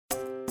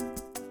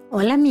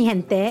Hola, mi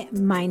gente.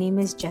 My name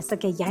is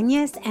Jessica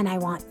Yanez, and I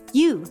want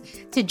you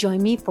to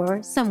join me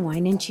for some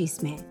Wine and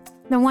Chisme.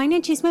 The Wine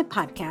and Chisme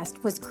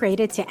podcast was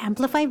created to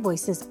amplify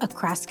voices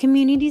across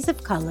communities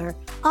of color,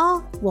 all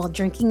while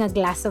drinking a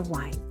glass of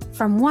wine.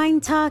 From wine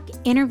talk,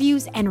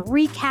 interviews, and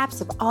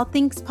recaps of all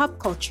things pop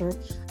culture,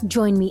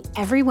 join me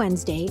every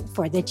Wednesday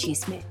for the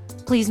Chisme.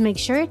 Please make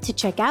sure to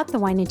check out the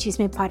Wine and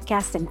Chisme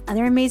podcast and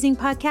other amazing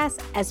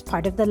podcasts as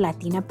part of the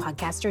Latina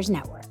Podcasters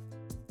Network.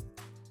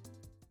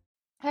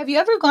 Have you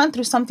ever gone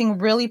through something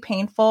really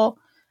painful?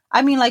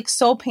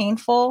 So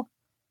painful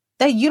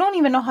that you don't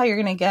even know how you're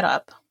going to get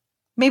up.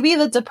 Maybe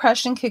the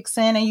depression kicks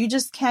in and you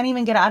just can't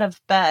even get out of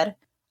bed.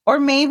 Or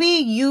maybe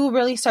you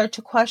really start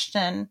to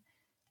question,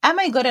 am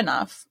I good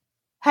enough?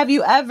 Have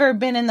you ever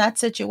been in that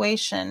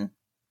situation?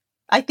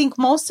 I think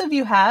most of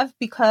you have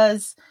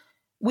because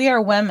we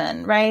are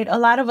women, right? A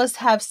lot of us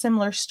have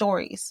similar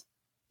stories.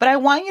 But I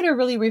want you to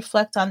really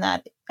reflect on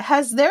that.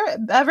 Has there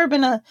ever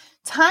been a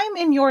time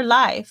in your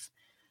life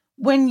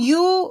when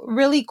you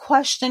really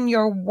question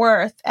your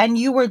worth and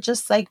you were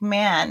just like,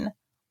 man,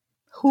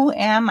 who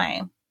am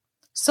I?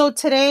 So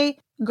today,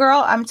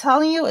 girl, I'm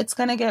telling you, it's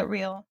going to get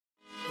real.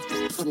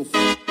 Hola,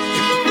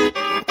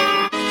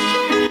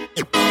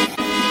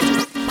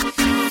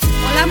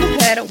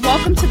 mujer.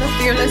 Welcome to the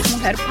Fearless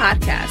Mujer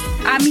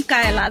podcast. I'm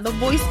Micaela, the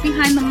voice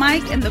behind the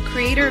mic and the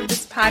creator of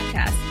this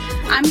podcast.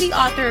 I'm the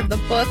author of the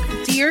book,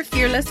 Dear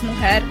Fearless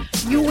Mujer,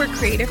 You Were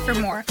Created for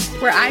More,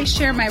 where I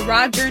share my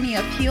raw journey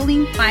of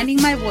healing,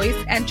 finding my voice,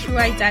 and true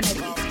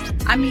identity.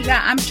 Amiga,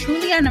 I'm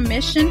truly on a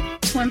mission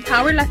to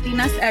empower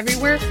Latinas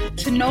everywhere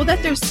to know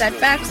that their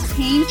setbacks,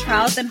 pain,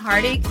 trials, and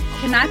heartache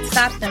cannot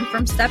stop them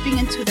from stepping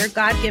into their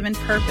God-given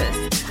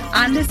purpose.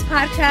 On this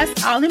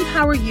podcast, I'll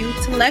empower you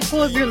to let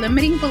go of your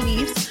limiting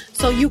beliefs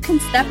so you can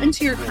step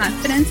into your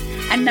confidence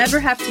and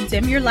never have to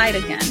dim your light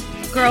again.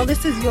 Girl,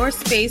 this is your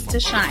space to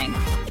shine.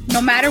 No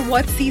matter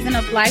what season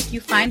of life you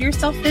find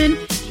yourself in,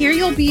 here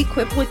you'll be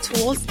equipped with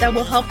tools that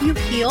will help you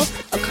heal,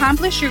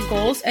 accomplish your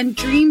goals, and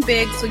dream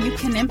big so you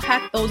can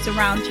impact those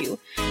around you.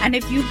 And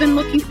if you've been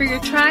looking for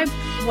your tribe,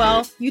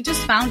 well, you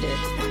just found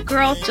it.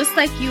 Girl, just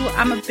like you,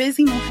 I'm a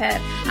busy mujer.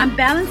 I'm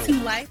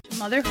balancing life,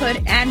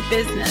 motherhood, and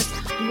business,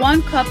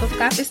 one cup of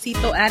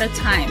cafecito at a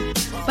time.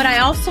 But I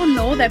also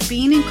know that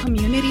being in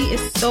community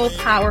is so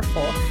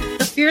powerful.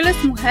 The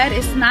Fearless Mujer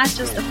is not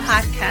just a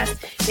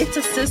podcast, it's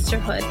a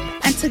sisterhood.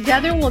 And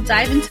together we'll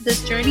dive into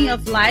this journey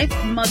of life,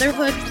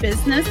 motherhood,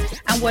 business,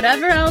 and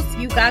whatever else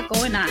you got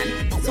going on.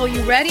 So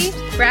you ready?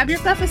 Grab your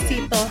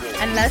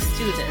cafecito and let's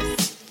do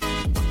this.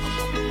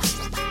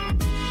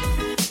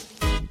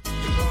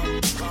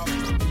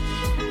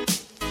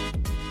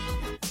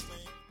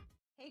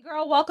 Hey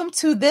girl, welcome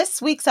to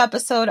this week's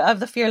episode of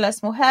the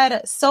Fearless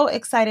Mujer. So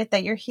excited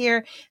that you're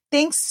here.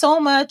 Thanks so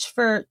much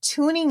for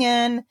tuning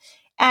in.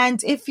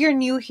 And if you're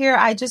new here,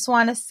 I just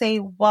want to say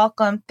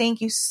welcome. Thank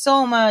you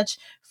so much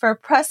for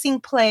pressing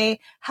play.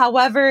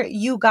 However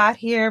you got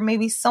here,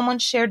 maybe someone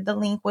shared the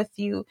link with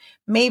you.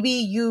 Maybe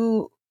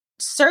you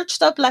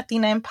searched up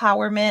Latina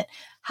empowerment.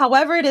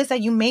 However it is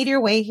that you made your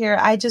way here,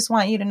 I just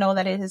want you to know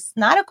that it is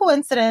not a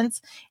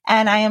coincidence.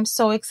 And I am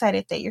so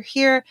excited that you're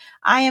here.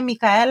 I am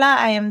Micaela.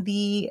 I am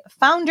the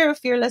founder of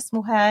Fearless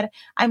Mujer.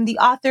 I'm the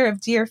author of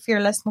Dear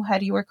Fearless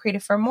Mujer, You Were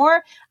Created for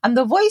More. I'm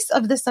the voice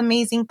of this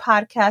amazing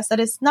podcast that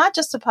is not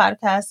just a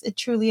podcast. It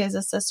truly is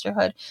a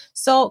sisterhood.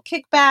 So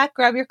kick back,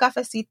 grab your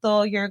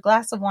cafecito, your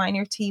glass of wine,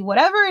 your tea,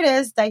 whatever it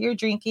is that you're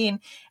drinking,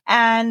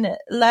 and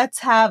let's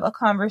have a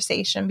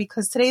conversation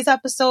because today's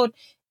episode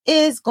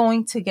is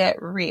going to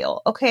get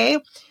real. Okay.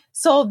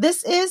 So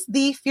this is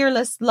the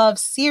Fearless Love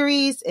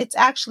series. It's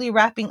actually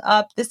wrapping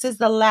up. This is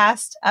the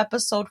last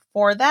episode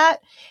for that.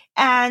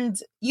 And,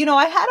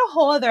 I had a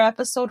whole other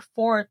episode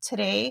for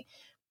today,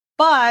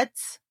 but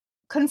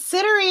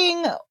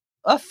considering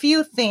a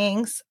few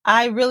things,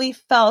 I really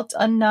felt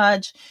a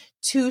nudge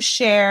to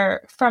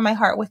share from my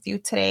heart with you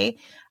today.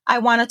 I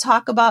want to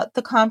talk about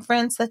the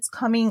conference that's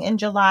coming in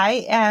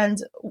July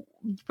and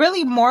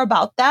really more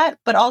about that,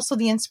 but also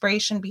the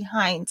inspiration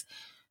behind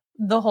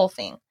the whole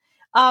thing.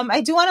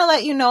 I do want to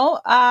let you know,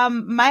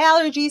 my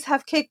allergies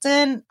have kicked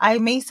in. I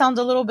may sound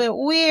a little bit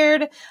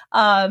weird.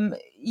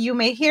 You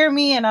may hear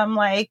me and I'm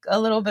like a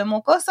little bit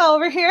mocosa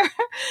over here,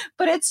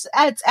 but it's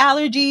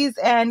allergies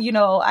and,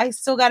 I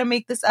still got to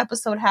make this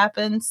episode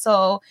happen.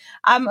 So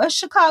I'm a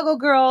Chicago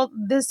girl.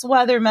 This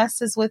weather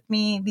messes with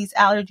me. These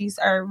allergies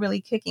are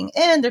really kicking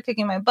in. They're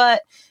kicking my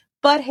butt,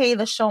 but hey,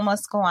 the show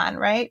must go on,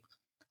 right?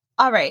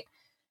 All right.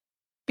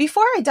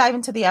 Before I dive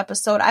into the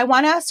episode, I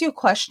want to ask you a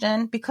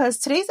question because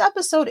today's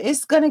episode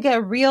is going to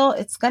get real.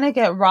 It's going to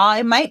get raw.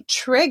 It might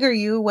trigger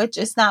you, which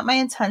is not my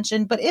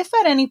intention. But if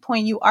at any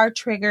point you are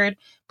triggered,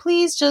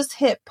 please just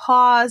hit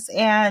pause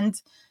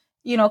and,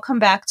 come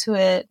back to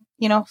it.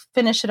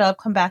 Finish it up,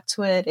 come back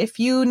to it. If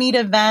you need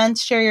a vent,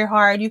 share your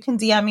heart, you can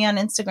DM me on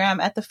Instagram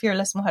at the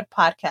Fearless Mujer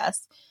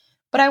podcast.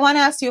 But I want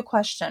to ask you a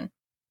question.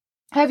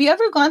 Have you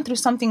ever gone through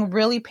something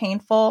really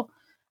painful?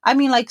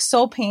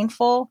 So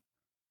painful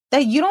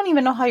that you don't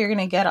even know how you're going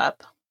to get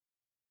up.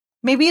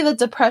 Maybe the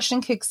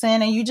depression kicks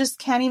in and you just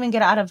can't even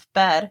get out of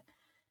bed.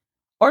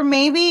 Or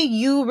maybe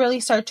you really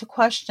start to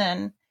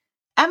question,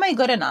 am I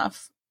good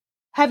enough?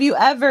 Have you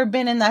ever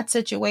been in that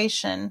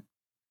situation?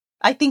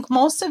 I think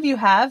most of you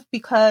have,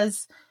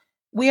 because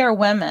we are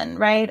women,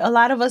 right? A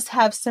lot of us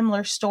have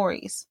similar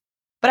stories.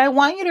 But I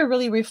want you to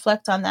really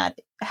reflect on that.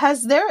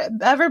 Has there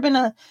ever been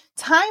a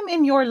time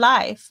in your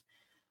life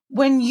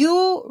when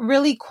you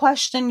really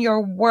question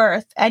your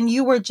worth and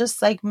you were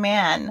just like,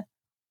 man,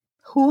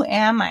 who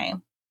am I?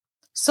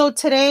 So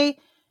today,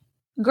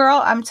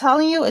 girl, I'm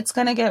telling you, it's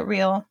going to get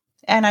real.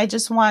 And I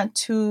just want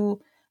to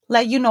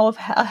let you know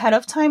ahead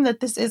of time that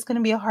this is going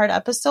to be a hard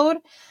episode.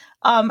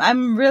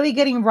 I'm really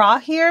getting raw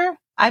here.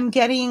 I'm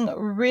getting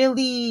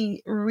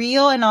really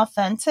real and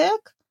authentic,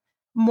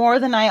 more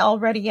than I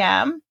already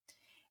am.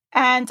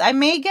 And I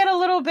may get a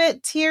little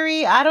bit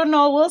teary. I don't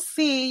know. We'll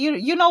see.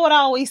 You know what I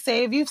always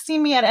say. If you've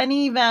seen me at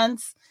any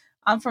events,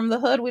 I'm from the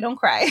hood. We don't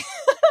cry.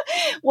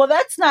 Well,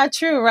 that's not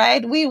true,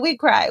 right? We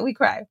cry. We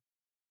cry.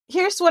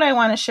 Here's what I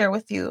want to share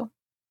with you.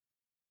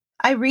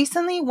 I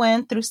recently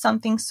went through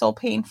something so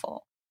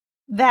painful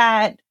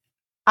that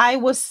I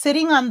was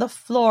sitting on the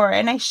floor,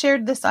 and I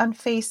shared this on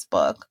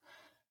Facebook.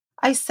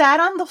 I sat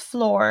on the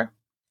floor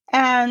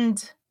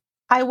and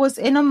I was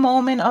in a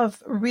moment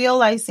of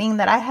realizing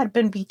that I had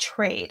been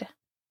betrayed.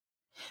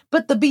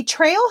 But the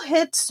betrayal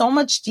hit so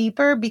much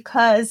deeper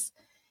because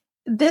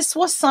this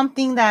was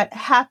something that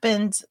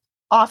happened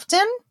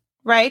often,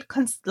 right?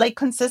 Like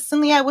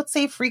consistently, I would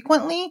say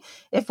frequently,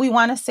 if we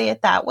want to say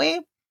it that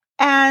way.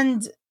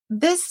 And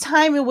this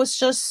time it was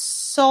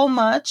just so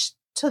much,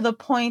 to the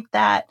point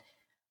that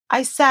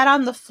I sat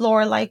on the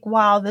floor like,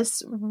 wow,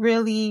 this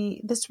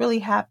really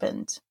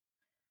happened.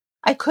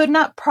 I could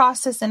not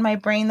process in my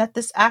brain that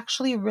this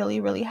actually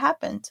really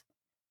happened.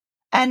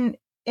 And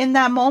in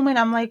that moment,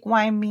 I'm like,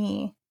 why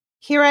me?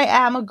 Here I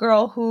am, a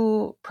girl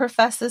who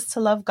professes to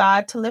love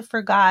God, to live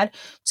for God,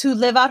 to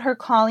live out her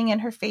calling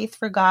and her faith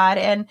for God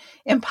and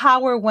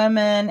empower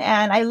women.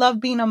 And I love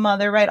being a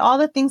mother, right? All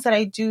the things that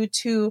I do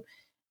to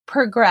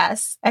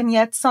progress. And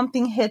yet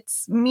something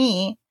hits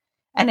me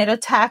and it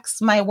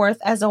attacks my worth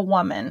as a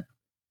woman.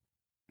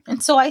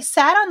 And so I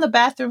sat on the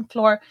bathroom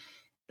floor.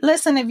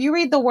 Listen, if you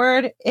read the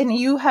word and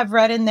you have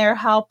read in there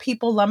how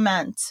people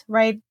lament,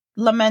 right?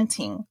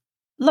 Lamenting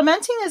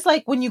is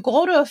like when you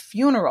go to a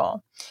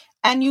funeral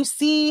and you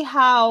see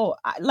how,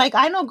 like,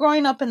 I know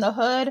growing up in the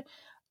hood,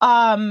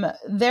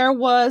 there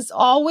was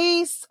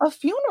always a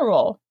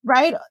funeral,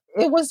 right?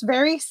 It was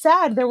very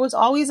sad. There was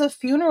always a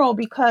funeral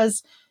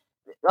because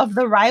of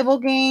the rival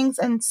gangs,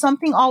 and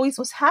something always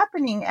was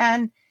happening.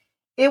 And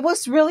it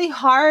was really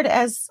hard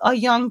as a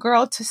young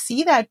girl to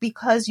see that,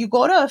 because you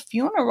go to a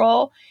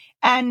funeral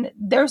and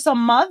there's a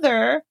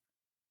mother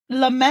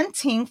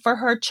lamenting for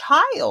her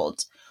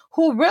child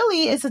who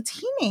really is a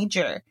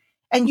teenager,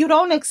 and you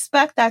don't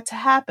expect that to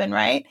happen,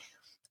 right?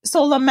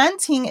 So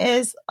lamenting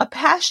is a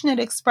passionate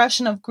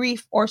expression of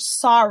grief or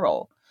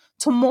sorrow,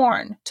 to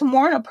mourn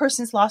a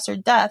person's loss or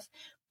death.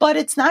 But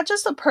it's not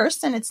just a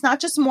person. It's not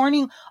just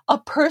mourning a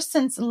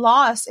person's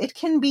loss. It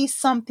can be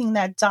something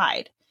that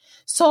died.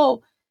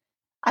 So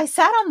I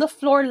sat on the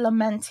floor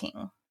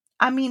lamenting.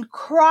 I mean,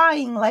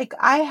 crying like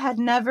I had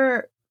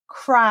never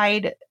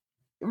cried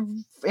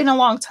in a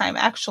long time,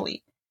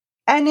 actually.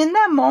 And in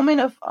that moment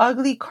of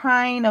ugly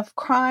crying,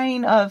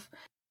 of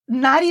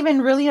not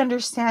even really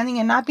understanding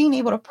and not being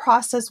able to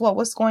process what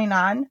was going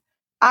on,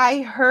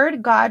 I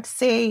heard God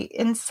say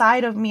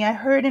inside of me, I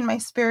heard in my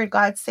spirit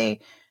God say,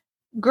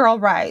 girl,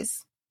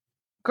 rise.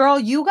 Girl,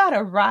 you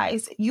gotta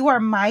rise. You are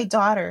my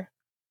daughter.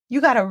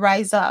 You gotta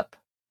rise up.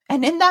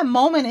 And in that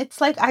moment, it's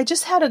like I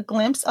just had a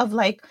glimpse of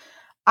like,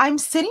 I'm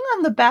sitting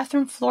on the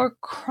bathroom floor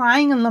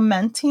crying and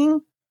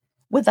lamenting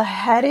with a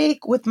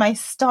headache, with my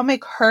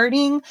stomach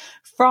hurting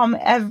from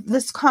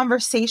this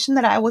conversation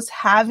that I was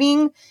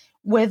having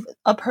with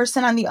a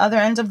person on the other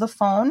end of the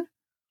phone.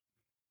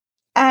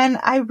 And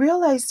I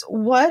realized,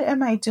 what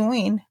am I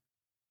doing?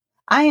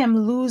 I am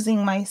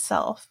losing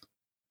myself.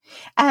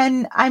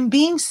 And I'm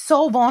being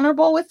so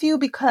vulnerable with you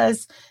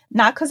because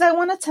not because I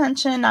want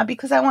attention, not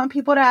because I want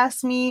people to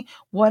ask me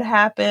what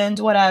happened,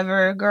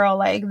 whatever, girl,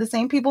 like the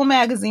Same People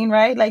magazine,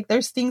 right? Like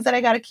there's things that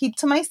I got to keep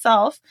to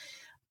myself.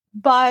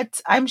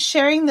 But I'm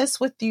sharing this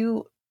with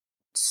you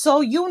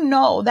so you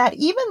know that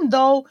even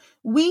though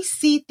we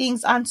see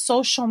things on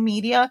social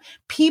media,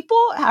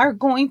 people are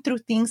going through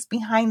things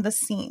behind the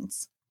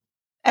scenes.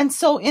 And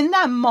so in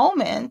that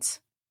moment,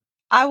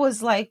 I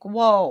was like,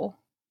 whoa,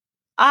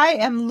 I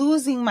am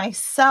losing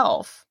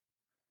myself.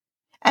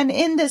 And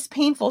in this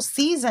painful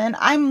season,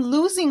 I'm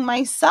losing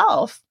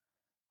myself.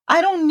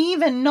 I don't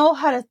even know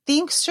how to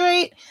think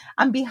straight.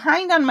 I'm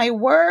behind on my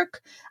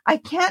work. I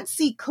can't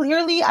see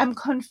clearly. I'm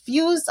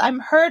confused. I'm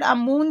hurt.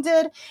 I'm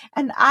wounded.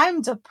 And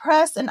I'm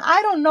depressed. And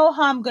I don't know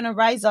how I'm going to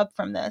rise up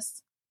from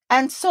this.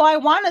 And so I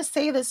want to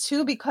say this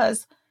too,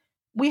 because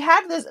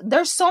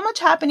there's so much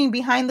happening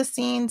behind the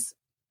scenes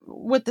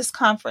with this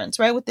conference,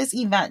 right? With this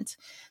event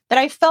that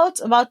I felt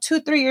about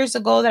 2-3 years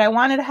ago that I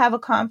wanted to have a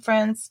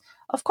conference.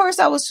 Of course,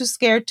 I was too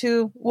scared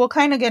to. We'll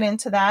kind of get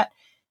into that.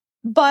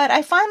 But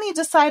I finally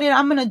decided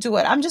I'm going to do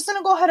it. I'm just going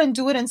to go ahead and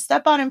do it and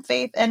step out in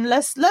faith, and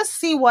let's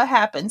see what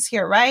happens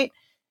here, right?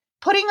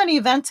 Putting an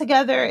event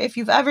together, if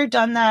you've ever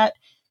done that,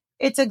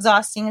 it's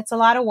exhausting. It's a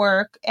lot of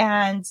work,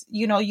 and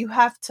you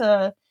have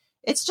to,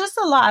 it's just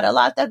a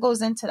lot that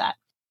goes into that.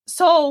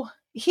 So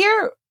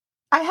here,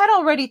 I had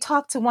already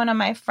talked to one of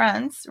my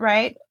friends,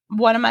 right?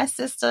 One of my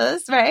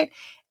sisters, right?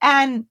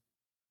 And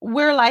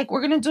we're like,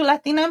 we're going to do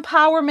Latina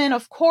empowerment,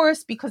 of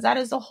course, because that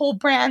is the whole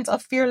brand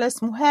of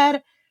Fearless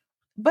Mujer.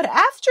 But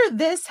after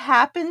this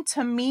happened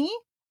to me,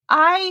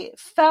 I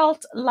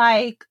felt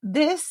like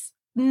this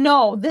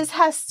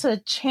has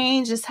to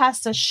change. This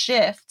has to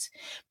shift,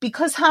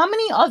 because how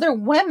many other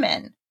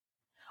women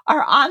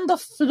are on the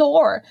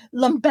floor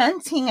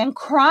lamenting and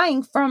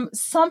crying from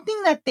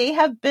something that they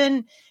have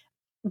been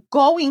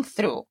going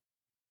through,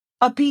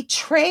 a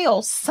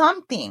betrayal,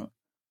 something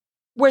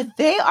where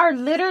they are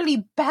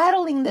literally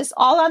battling this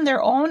all on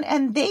their own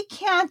and they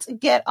can't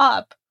get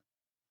up.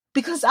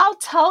 Because I'll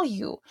tell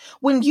you,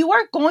 when you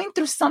are going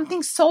through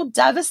something so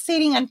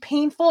devastating and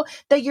painful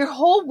that your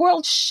whole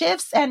world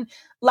shifts and,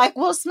 like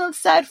Will Smith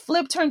said,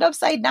 flip turned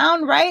upside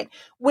down, right?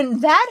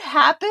 When that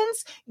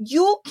happens,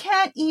 you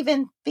can't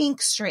even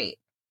think straight.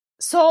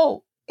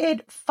 So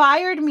it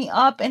fired me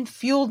up and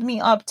fueled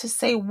me up to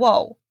say,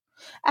 whoa,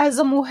 as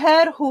a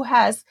mujer who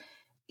has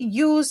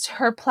used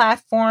her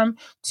platform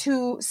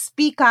to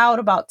speak out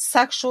about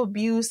sexual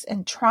abuse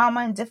and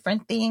trauma and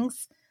different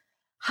things,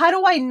 how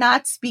do I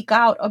not speak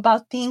out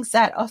about things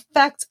that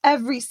affect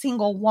every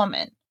single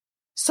woman?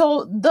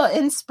 So the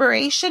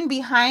inspiration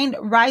behind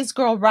Rise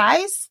Girl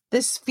Rise,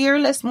 this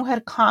Fearless Mujer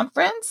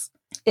conference,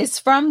 is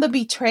from the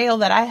betrayal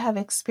that I have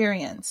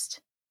experienced.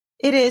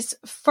 It is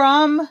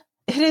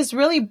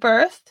really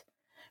birthed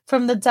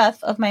from the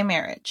death of my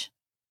marriage.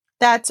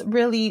 That's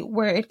really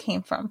where it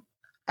came from.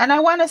 And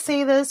I want to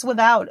say this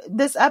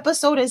this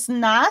episode is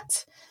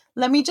not,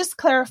 let me just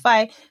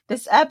clarify,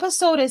 this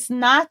episode is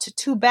not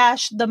to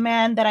bash the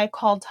man that I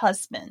called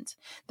husband.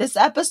 This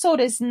episode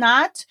is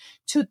not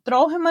to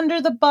throw him under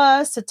the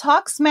bus, to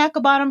talk smack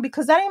about him,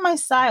 because that ain't my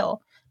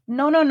style.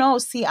 No.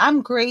 See,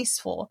 I'm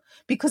graceful,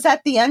 because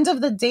at the end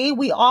of the day,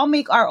 we all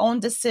make our own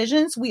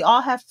decisions. We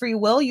all have free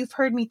will. You've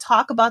heard me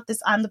talk about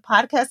this on the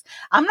podcast.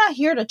 I'm not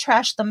here to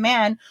trash the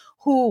man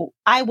who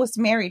I was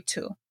married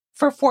to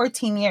for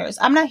 14 years.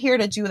 I'm not here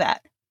to do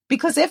that,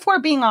 because if we're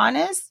being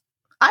honest,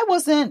 I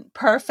wasn't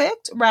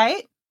perfect,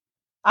 right?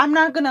 I'm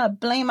not going to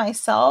blame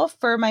myself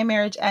for my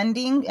marriage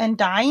ending and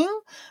dying,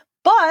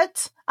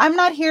 but I'm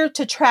not here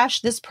to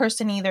trash this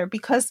person either,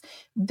 because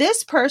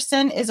this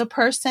person is a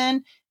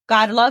person.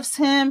 God loves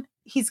him.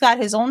 He's got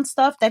his own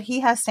stuff that he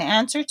has to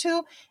answer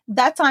to.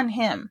 That's on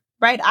him,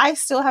 right? I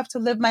still have to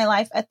live my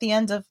life at the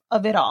end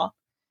of it all.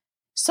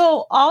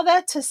 So all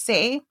that to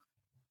say,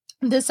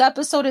 this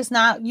episode is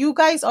not, you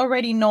guys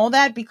already know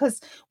that, because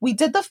we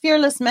did the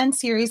Fearless Men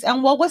series.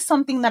 And what was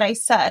something that I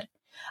said?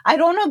 I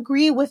don't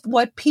agree with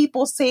what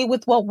people say,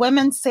 with what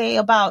women say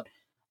about,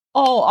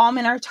 oh, all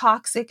men are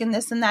toxic and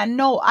this and that.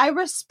 No, I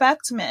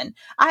respect men.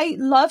 I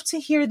love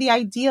to hear the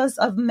ideas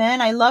of men.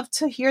 I love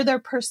to hear their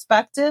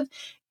perspective.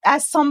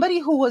 As somebody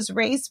who was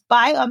raised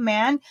by a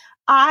man,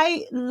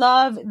 I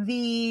love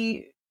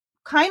the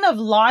kind of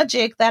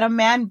logic that a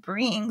man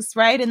brings,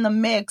 right, in the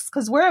mix,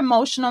 because we're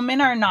emotional. Men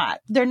are not.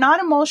 They're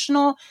not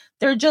emotional.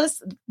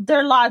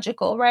 They're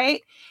logical,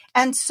 right?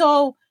 And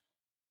so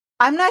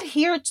I'm not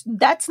here.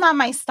 That's not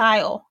my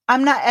style.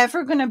 I'm not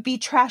ever going to be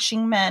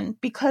trashing men,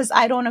 because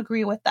I don't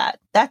agree with that.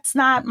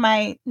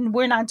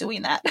 We're not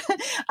doing that.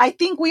 I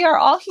think we are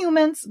all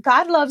humans.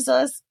 God loves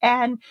us,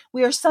 and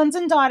we are sons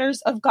and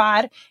daughters of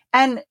God.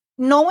 And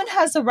no one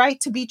has a right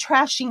to be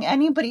trashing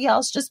anybody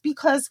else just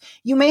because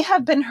you may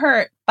have been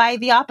hurt by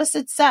the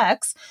opposite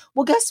sex.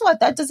 Well, guess what?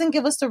 That doesn't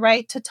give us the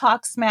right to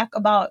talk smack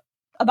about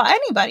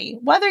anybody,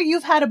 whether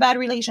you've had a bad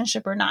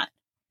relationship or not.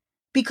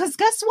 Because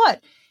guess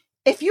what?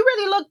 If you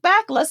really look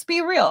back, let's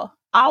be real.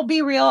 I'll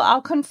be real.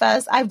 I'll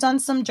confess. I've done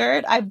some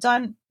dirt. I've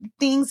done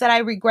things that I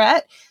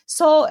regret.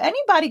 So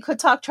anybody could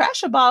talk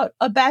trash about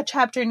a bad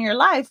chapter in your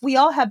life. We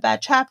all have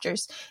bad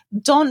chapters.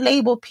 Don't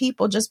label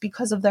people just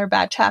because of their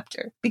bad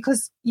chapter,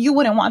 because you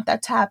wouldn't want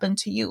that to happen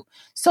to you.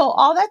 So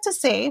all that to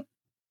say,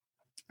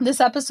 this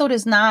episode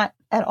is not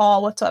at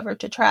all whatsoever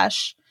to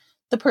trash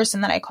the person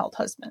that I called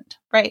husband,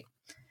 right?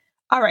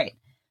 All right.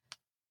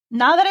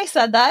 Now that I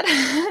said that,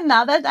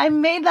 now that I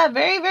made that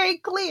very, very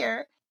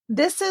clear,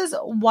 this is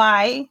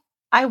why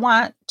I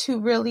want to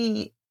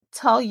really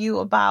tell you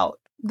about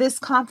this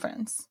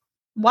conference,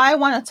 why I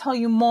want to tell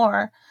you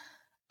more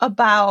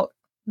about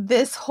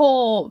this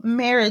whole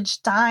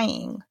marriage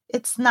dying.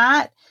 It's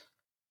not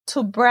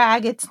to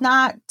brag. It's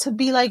not to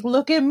be like,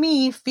 look at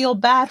me, feel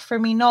bad for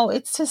me. No,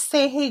 it's to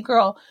say, hey,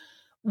 girl,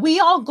 we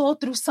all go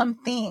through some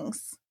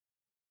things.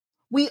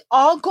 We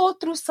all go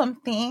through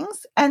some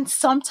things, and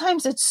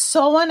sometimes it's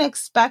so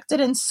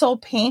unexpected and so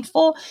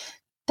painful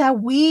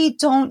that we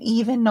don't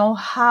even know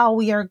how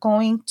we are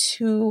going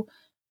to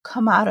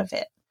come out of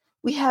it.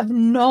 We have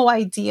no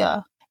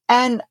idea.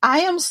 And I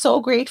am so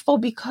grateful,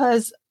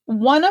 because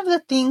one of the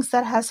things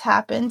that has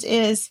happened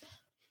is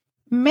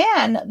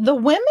man, the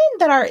women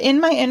that are in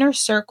my inner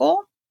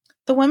circle,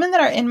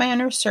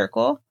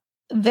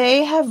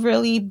 they have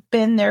really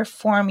been there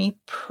for me,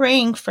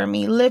 praying for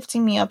me,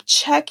 lifting me up,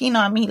 checking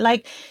on me,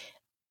 like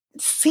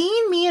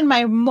seeing me in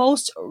my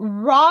most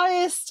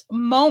rawest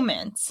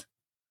moments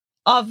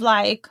of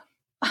like,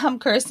 I'm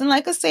cursing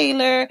like a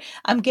sailor,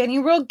 I'm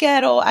getting real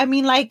ghetto. I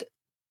mean, like,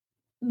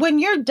 when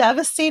you're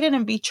devastated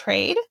and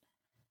betrayed,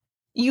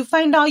 you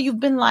find out you've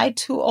been lied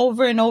to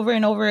over and over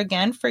and over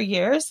again for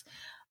years.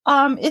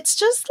 It's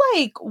just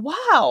like,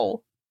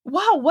 wow,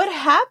 what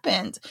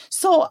happened?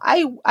 So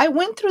I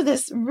went through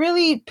this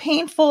really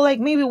painful, like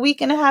maybe a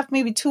week and a half,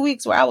 maybe 2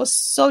 weeks, where I was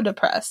so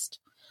depressed,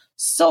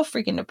 so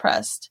freaking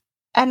depressed.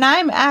 And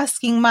I'm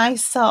asking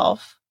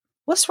myself,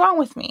 what's wrong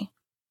with me?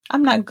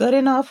 I'm not good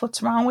enough.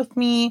 What's wrong with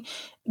me?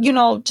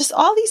 Just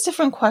all these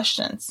different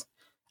questions.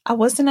 I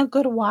wasn't a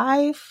good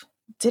wife.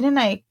 Didn't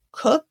I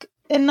cook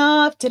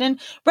enough?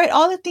 Right?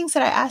 All the things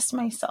that I asked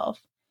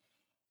myself.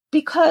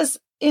 Because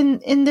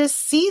in this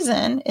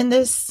season, in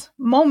this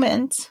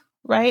moment,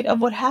 right,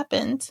 of what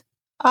happened,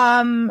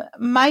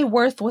 my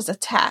worth was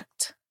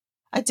attacked.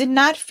 I did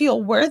not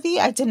feel worthy.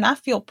 I did not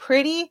feel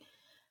pretty.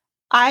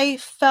 I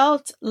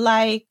felt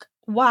like,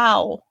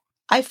 wow,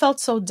 I felt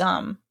so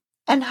dumb.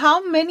 And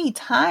how many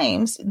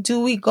times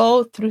do we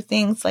go through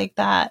things like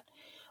that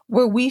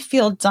where we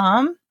feel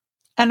dumb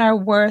and our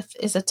worth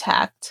is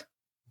attacked?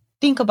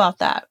 Think about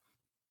that.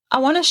 I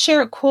want to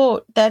share a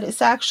quote that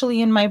is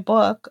actually in my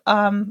book.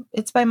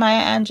 It's by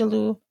Maya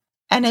Angelou,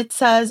 and it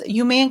says,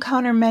 "You may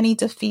encounter many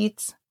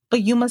defeats,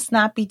 but you must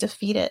not be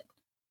defeated.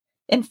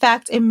 In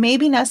fact, it may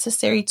be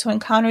necessary to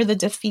encounter the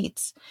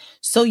defeats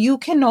so you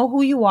can know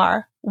who you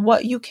are,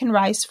 what you can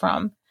rise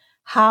from,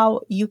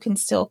 how you can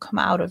still come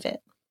out of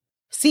it."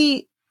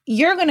 See,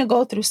 you're going to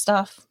go through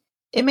stuff.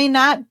 It may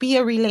not be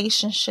a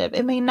relationship.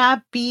 It may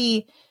not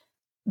be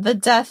the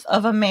death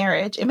of a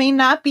marriage. It may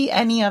not be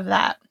any of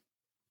that.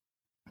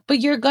 But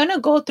you're going to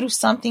go through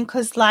something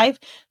because life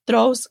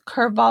throws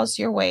curveballs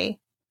your way.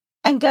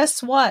 And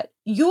guess what?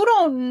 You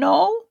don't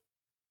know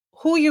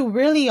who you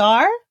really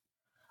are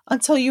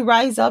until you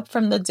rise up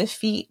from the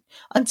defeat,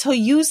 until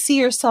you see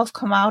yourself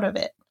come out of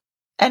it.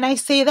 And I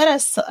say that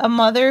as a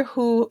mother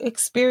who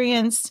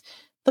experienced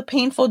the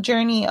painful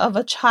journey of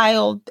a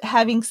child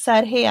having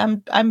said, hey,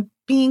 I'm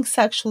being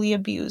sexually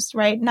abused,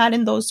 right? Not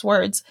in those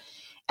words.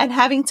 And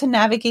having to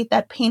navigate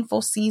that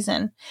painful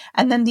season.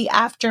 And then the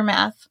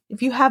aftermath.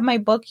 If you have my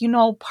book, you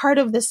know part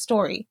of this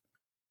story.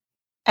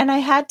 And I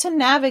had to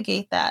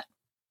navigate that.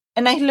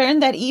 And I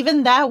learned that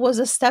even that was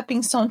a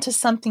stepping stone to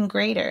something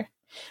greater.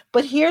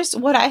 But here's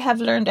what I have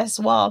learned as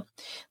well.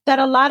 That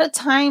a lot of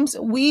times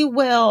we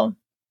will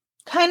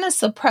kind of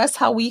suppress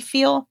how we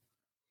feel.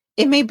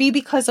 It may be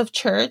because of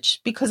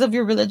church, because of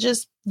your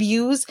religious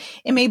views.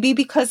 It may be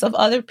because of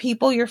other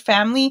people, your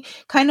family,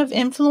 kind of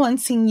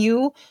influencing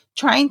you,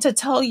 trying to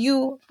tell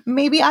you,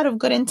 maybe out of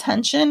good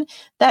intention,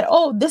 that,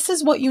 oh, this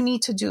is what you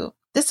need to do.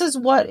 This is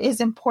what is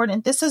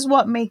important. This is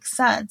what makes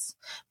sense.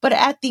 But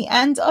at the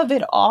end of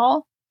it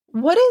all,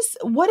 what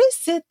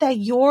is it that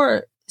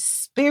your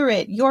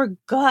spirit, your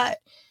gut,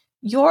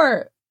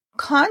 your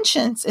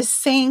conscience is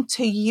saying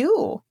to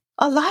you?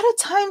 A lot of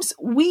times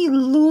we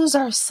lose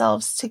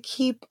ourselves to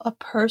keep a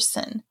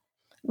person.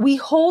 We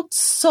hold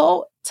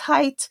so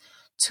tight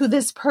to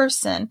this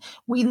person.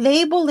 We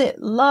label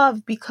it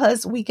love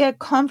because we get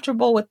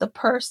comfortable with the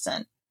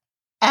person.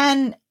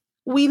 And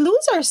we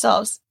lose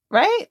ourselves,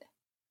 right?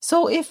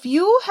 So if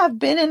you have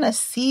been in a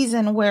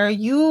season where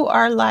you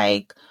are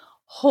like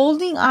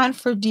holding on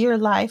for dear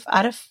life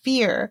out of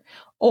fear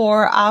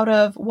or out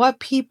of what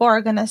people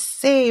are going to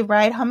say,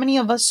 right? How many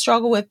of us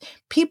struggle with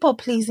people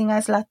pleasing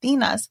as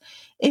Latinas?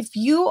 If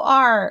you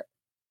are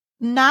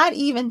not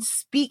even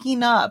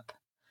speaking up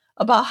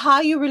about how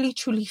you really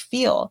truly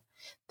feel,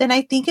 then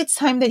I think it's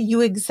time that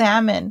you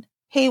examine,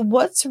 hey,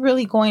 what's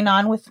really going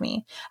on with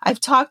me? I've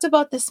talked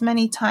about this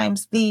many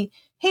times, hey,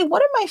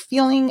 what am I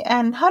feeling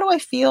and how do I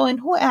feel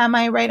and who am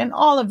I, right? And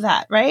all of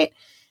that, right?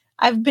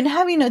 I've been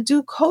having to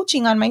do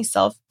coaching on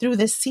myself through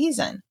this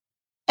season.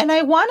 And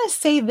I want to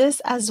say this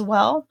as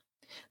well.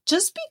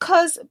 Just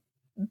because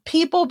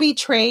people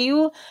betray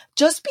you,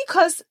 just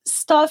because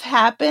stuff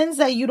happens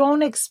that you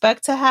don't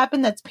expect to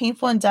happen, that's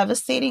painful and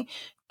devastating,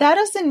 that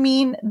doesn't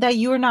mean that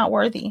you're not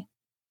worthy.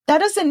 That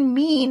doesn't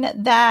mean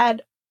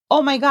that,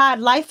 oh my God,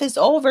 life is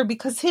over.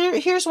 Because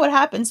here's what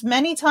happens.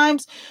 Many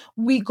times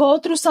we go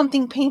through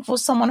something painful,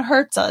 someone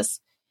hurts us,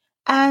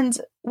 and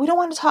we don't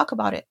want to talk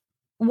about it.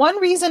 One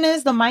reason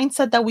is the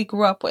mindset that we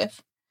grew up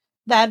with,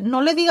 that no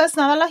le digas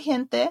nada a la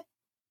gente,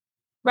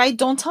 right?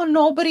 Don't tell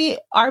nobody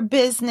our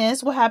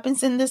business. What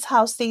happens in this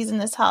house stays in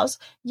this house.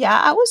 Yeah,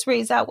 I was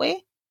raised that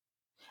way.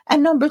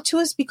 And number two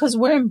is because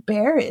we're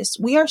embarrassed.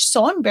 We are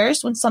so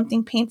embarrassed when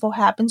something painful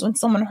happens, when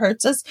someone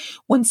hurts us,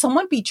 when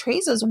someone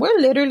betrays us. We're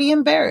literally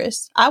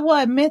embarrassed. I will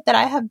admit that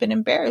I have been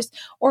embarrassed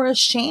or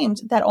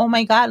ashamed that, oh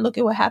my God, look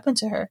at what happened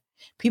to her.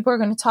 People are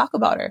going to talk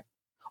about her.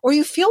 Or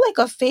you feel like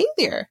a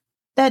failure.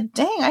 That,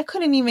 dang, I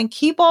couldn't even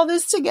keep all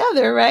this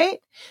together, right?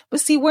 But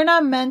see, we're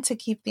not meant to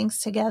keep things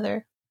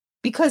together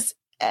because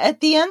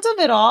at the end of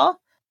it all,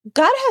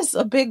 God has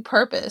a big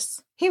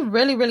purpose. He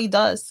really, really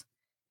does.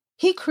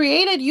 He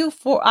created you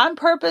on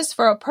purpose,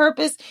 for a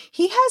purpose.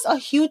 He has a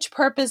huge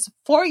purpose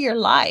for your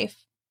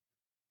life.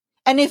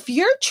 And if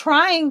you're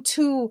trying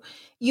to,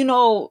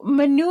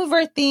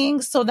 maneuver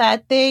things so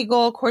that they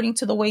go according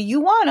to the way you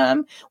want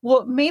them,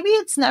 well, maybe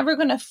it's never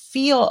going to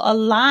feel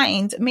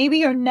aligned. Maybe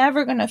you're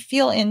never going to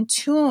feel in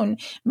tune.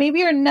 Maybe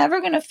you're never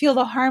going to feel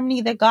the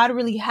harmony that God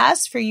really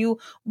has for you.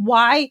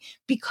 Why?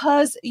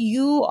 Because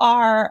you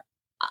are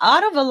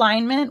out of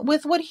alignment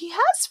with what He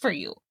has for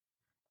you.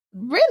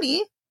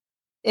 Really?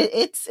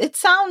 It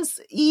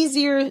sounds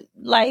easier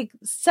like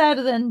said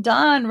than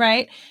done,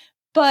 right?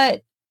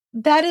 But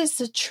that is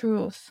the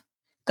truth.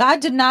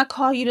 God did not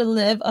call you to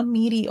live a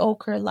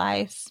mediocre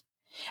life.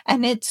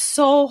 And it's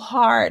so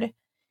hard.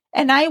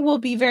 And I will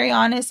be very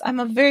honest, I'm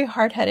a very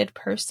hard-headed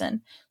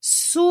person.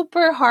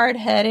 Super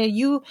hard-headed.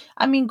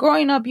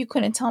 Growing up, you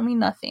couldn't tell me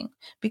nothing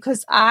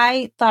because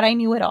I thought I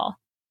knew it all.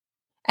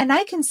 And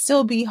I can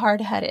still be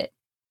hard-headed.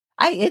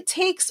 It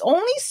takes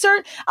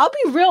I'll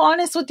be real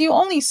honest with you,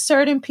 only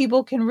certain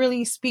people can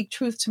really speak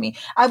truth to me.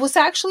 I was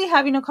actually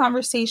having a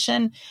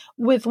conversation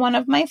with one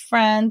of my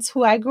friends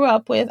who I grew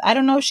up with. I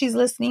don't know if she's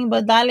listening,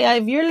 but Dalia,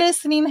 if you're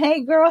listening,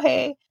 hey girl,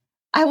 hey.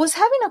 I was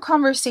having a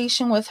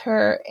conversation with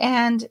her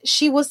and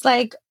she was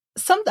like,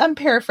 I'm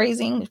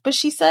paraphrasing, but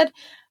she said,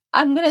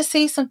 I'm going to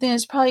say something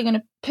that's probably going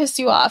to piss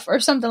you off or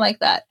something like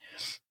that.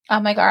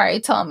 I'm like, all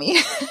right, tell me.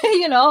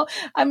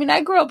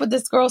 I grew up with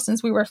this girl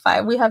since we were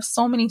 5. We have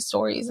so many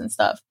stories and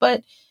stuff,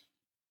 but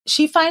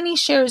she finally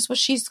shares what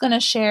she's going to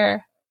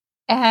share.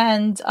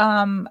 And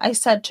I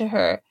said to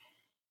her,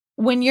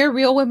 when you're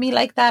real with me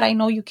like that, I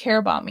know you care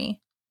about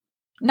me.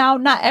 Now,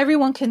 not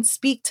everyone can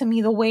speak to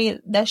me the way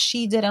that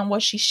she did and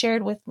what she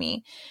shared with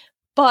me,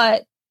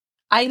 but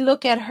I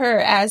look at her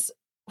as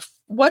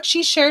what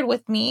she shared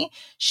with me.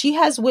 She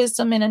has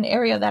wisdom in an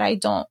area that I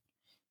don't.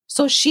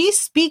 So she's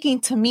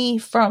speaking to me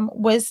from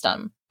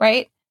wisdom,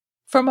 right?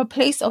 From a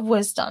place of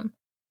wisdom.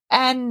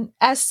 And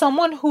as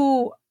someone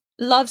who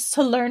loves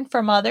to learn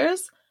from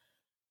others,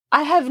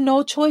 I have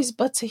no choice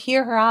but to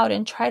hear her out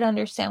and try to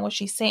understand what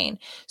she's saying.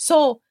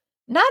 So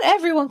not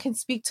everyone can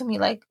speak to me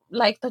like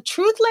the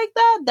truth like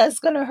that. That's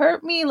going to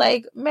hurt me.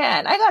 Like,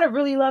 man, I got to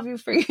really love you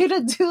for you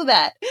to do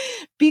that,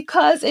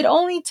 because it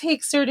only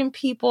takes certain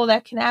people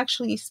that can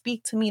actually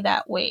speak to me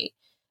that way.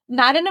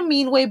 Not in a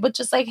mean way, but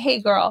just like, hey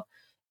girl,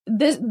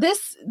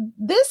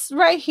 this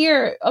right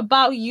here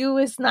about you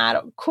is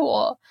not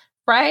cool,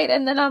 right?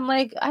 And then I'm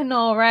like, I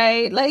know,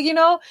 right?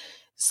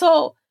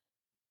 So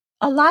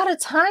a lot of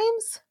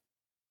times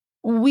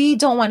we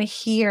don't want to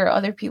hear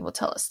other people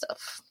tell us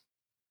stuff.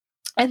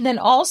 And then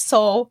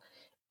also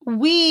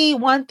we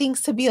want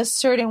things to be a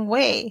certain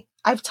way.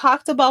 I've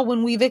talked about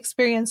when we've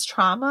experienced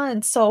trauma,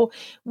 and so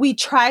we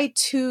try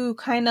to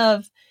kind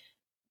of,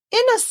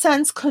 in a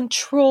sense,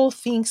 control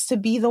things to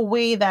be the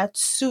way that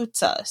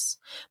suits us.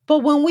 But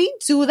when we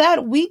do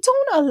that, we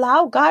don't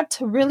allow God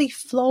to really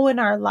flow in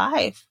our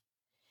life.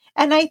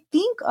 And I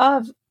think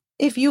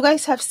if you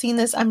guys have seen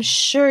this, I'm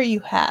sure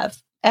you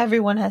have.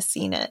 Everyone has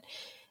seen it.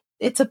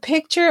 It's a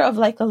picture of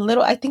like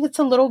I think it's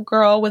a little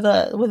girl with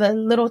a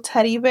little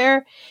teddy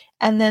bear.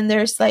 And then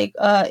there's like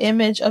a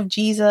image of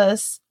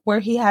Jesus where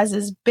he has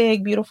this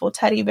big, beautiful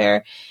teddy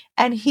bear.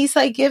 And he's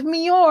like, give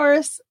me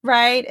yours,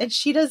 right? And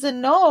she doesn't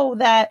know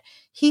that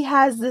he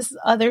has this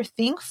other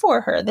thing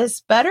for her,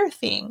 this better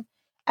thing.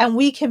 And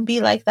we can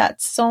be like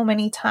that so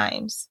many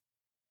times.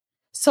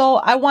 So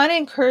I want to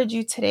encourage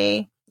you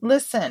today.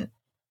 Listen,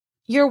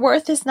 your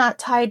worth is not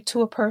tied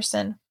to a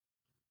person.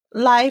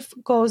 Life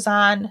goes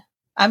on.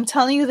 I'm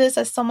telling you this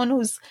as someone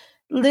who's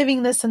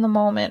living this in the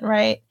moment,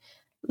 right?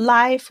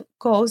 Life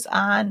goes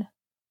on.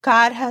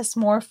 God has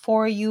more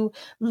for you.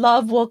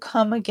 Love will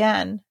come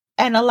again.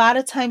 And a lot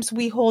of times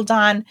we hold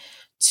on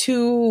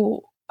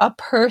to a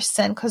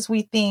person because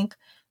we think,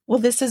 well,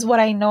 this is what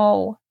I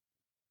know.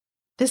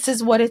 This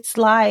is what it's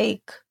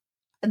like.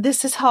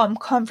 This is how I'm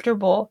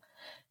comfortable.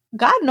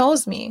 God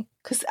knows me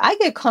because I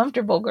get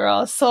comfortable,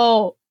 girl.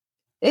 So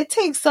it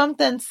takes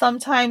something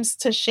sometimes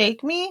to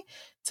shake me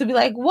to be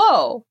like,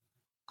 whoa,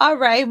 all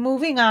right,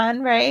 moving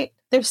on, right?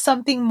 There's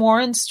something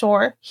more in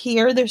store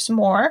here. There's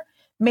more.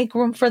 Make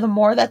room for the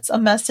more. That's a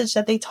message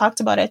that they talked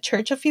about at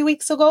church a few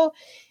weeks ago.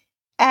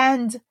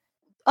 And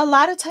a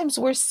lot of times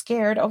we're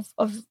scared of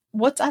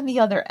what's on the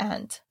other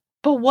end.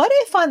 But what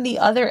if on the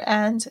other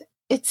end,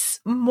 it's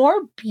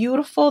more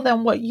beautiful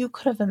than what you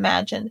could have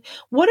imagined?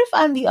 What if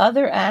on the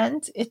other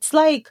end, it's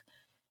like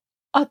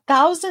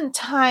 1,000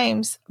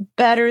 times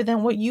better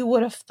than what you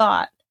would have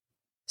thought?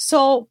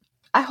 So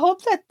I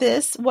hope that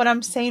what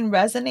I'm saying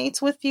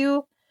resonates with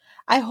you.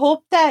 I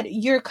hope that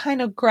you're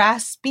kind of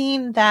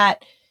grasping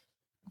that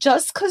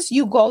just because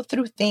you go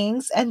through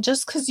things and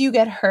just because you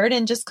get hurt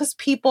and just because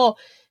people,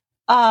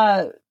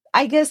 I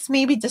guess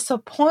maybe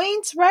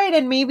disappoint, right?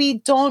 And maybe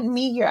don't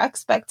meet your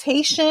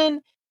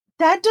expectation.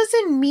 That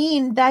doesn't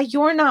mean that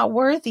you're not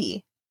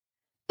worthy.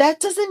 That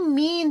doesn't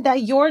mean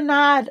that you're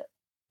not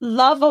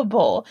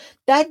lovable.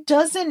 That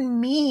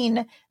doesn't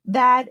mean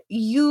that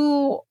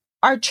you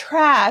are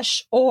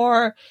trash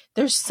or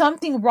there's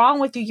something wrong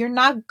with you. You're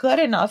not good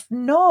enough.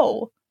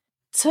 No.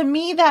 To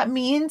me, that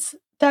means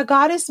that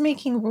God is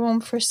making room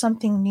for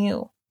something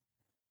new.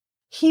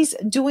 He's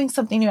doing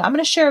something new. I'm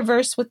going to share a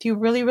verse with you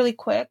really, really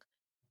quick.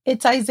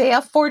 It's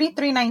Isaiah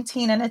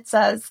 43:19, and it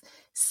says,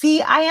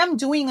 "See, I am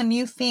doing a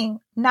new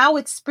thing. Now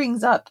it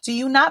springs up. Do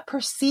you not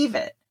perceive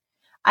it?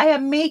 I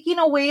am making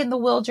a way in the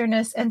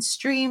wilderness and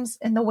streams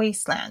in the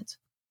wasteland."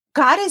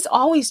 God is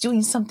always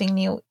doing something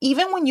new,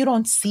 even when you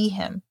don't see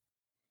him.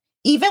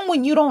 Even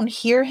when you don't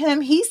hear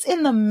him, he's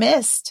in the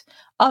midst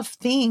of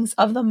things,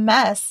 of the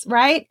mess,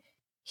 right?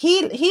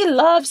 He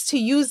loves to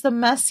use the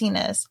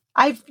messiness.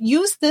 I've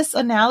used this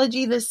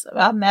analogy, this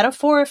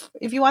metaphor,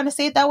 if you want to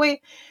say it that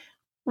way,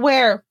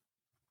 where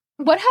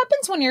what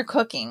happens when you're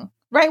cooking,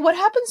 right? What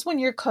happens when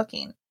you're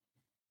cooking?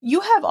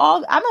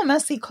 I'm a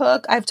messy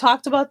cook. I've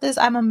talked about this.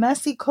 I'm a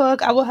messy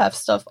cook. I will have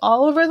stuff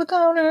all over the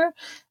counter,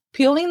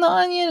 peeling the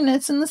onion and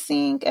it's in the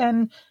sink.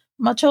 And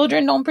my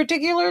children don't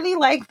particularly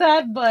like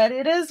that, but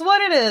it is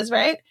what it is,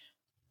 right?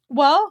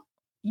 Well,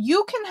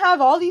 you can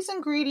have all these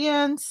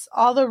ingredients,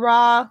 all the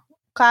raw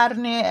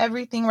carne,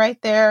 everything right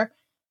there,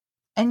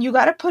 and you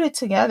got to put it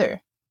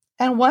together.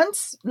 And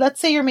once, let's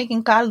say you're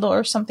making caldo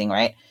or something,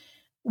 right?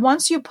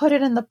 Once you put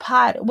it in the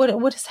pot,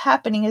 what is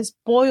happening is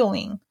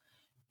boiling,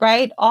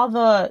 right? All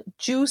the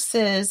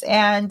juices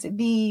and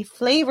the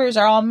flavors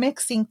are all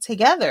mixing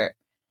together.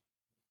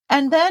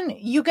 And then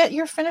you get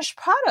your finished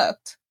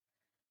product.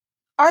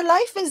 Our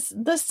life is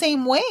the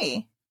same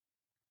way.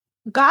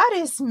 God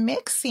is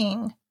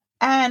mixing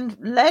and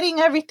letting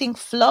everything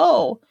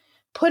flow,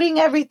 putting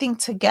everything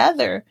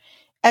together.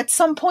 At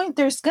some point,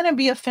 there's going to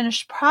be a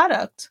finished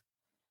product.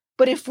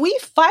 But if we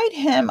fight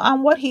him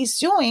on what he's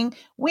doing,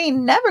 we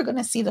ain't never going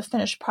to see the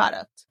finished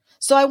product.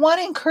 So I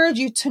want to encourage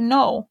you to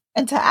know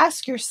and to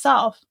ask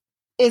yourself,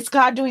 is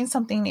God doing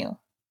something new?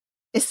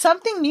 Is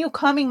something new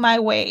coming my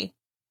way?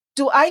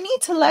 Do I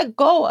need to let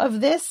go of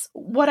this,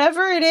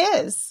 whatever it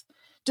is?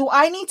 Do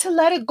I need to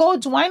let it go?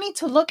 Do I need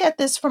to look at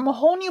this from a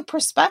whole new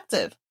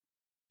perspective?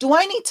 Do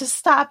I need to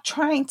stop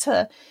trying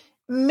to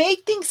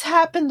make things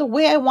happen the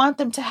way I want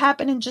them to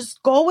happen and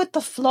just go with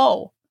the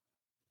flow?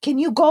 Can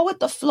you go with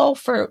the flow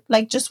for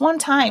like just one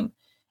time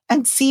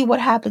and see what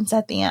happens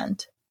at the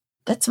end?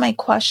 That's my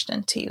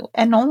question to you.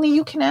 And only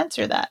you can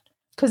answer that.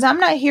 Because I'm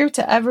not here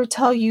to ever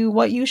tell you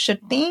what you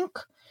should think.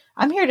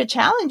 I'm here to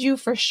challenge you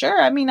for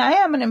sure. I mean, I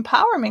am an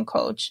empowerment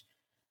coach.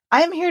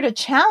 I am here to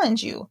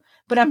challenge you,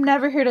 but I'm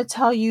never here to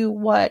tell you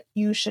what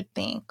you should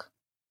think.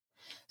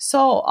 So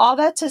all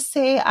that to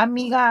say,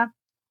 amiga,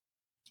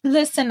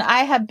 listen, I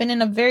have been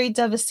in a very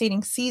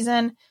devastating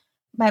season.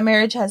 My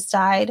marriage has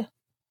died.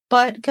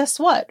 But guess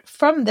what?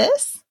 From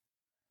this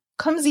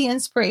comes the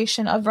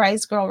inspiration of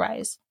Rise Girl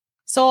Rise.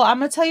 So I'm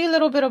going to tell you a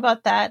little bit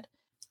about that.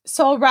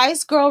 So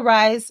Rise Girl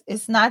Rise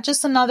is not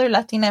just another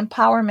Latina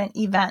empowerment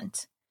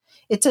event.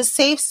 It's a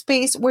safe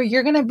space where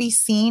you're going to be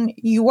seen.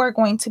 You are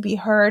going to be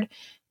heard.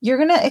 You're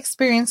going to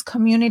experience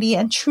community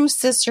and true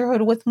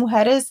sisterhood with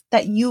mujeres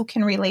that you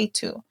can relate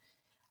to.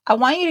 I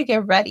want you to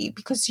get ready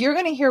because you're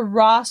going to hear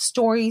raw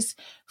stories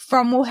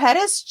from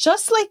mujeres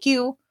just like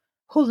you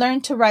who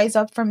learned to rise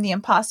up from the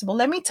impossible.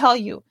 Let me tell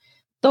you,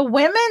 the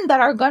women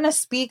that are going to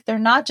speak, they're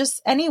not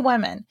just any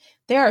women.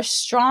 They are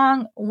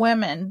strong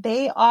women.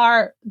 They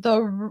are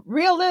the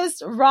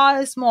realest,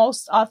 rawest,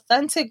 most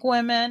authentic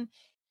women.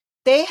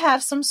 They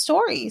have some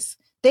stories.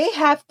 They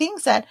have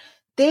things that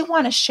they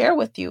want to share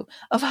with you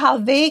of how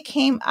they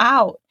came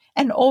out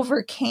and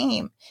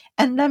overcame.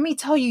 And let me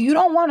tell you, you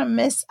don't want to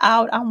miss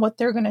out on what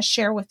they're going to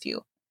share with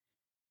you.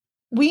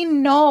 We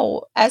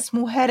know as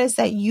mujeres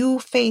that you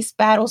face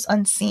battles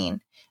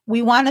unseen.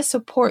 We want to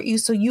support you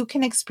so you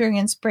can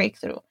experience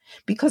breakthrough.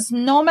 Because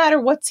no matter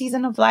what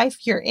season of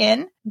life you're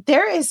in,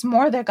 there is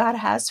more that God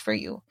has for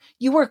you.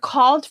 You were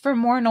called for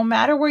more no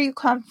matter where you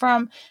come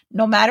from,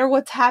 no matter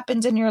what's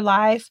happened in your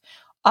life,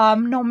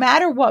 no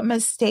matter what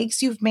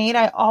mistakes you've made.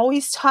 I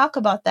always talk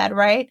about that,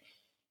 right?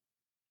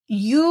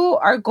 You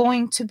are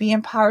going to be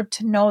empowered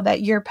to know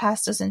that your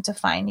past doesn't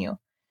define you.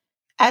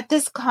 At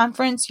this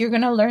conference, you're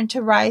going to learn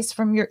to rise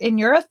from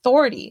your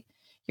authority.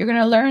 You're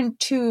going to learn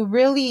to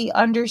really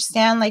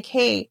understand like,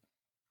 hey,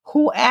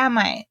 who am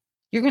I?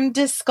 You're going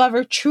to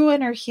discover true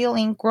inner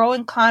healing, grow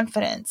in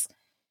confidence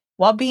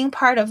while being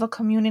part of a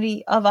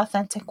community of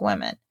authentic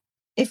women.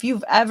 If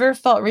you've ever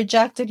felt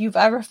rejected, you've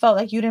ever felt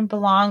like you didn't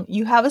belong,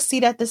 you have a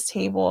seat at this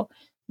table,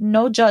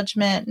 no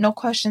judgment, no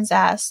questions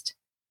asked.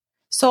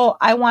 So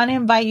I want to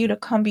invite you to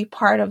come be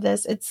part of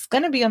this. It's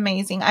going to be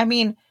amazing. I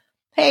mean,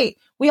 hey,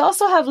 we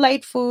also have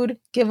light food,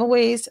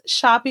 giveaways,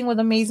 shopping with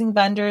amazing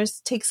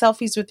vendors, take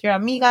selfies with your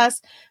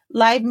amigas,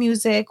 live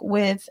music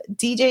with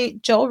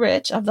DJ Joe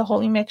Rich of the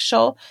Holy Mix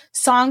Show,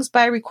 songs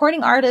by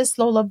recording artist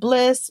Lola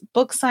Bliss,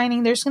 book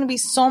signing. There's going to be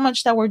so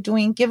much that we're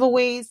doing,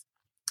 giveaways.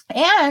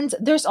 And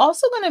there's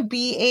also going to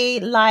be a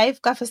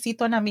live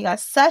Cafecito and Amigas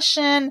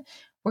session.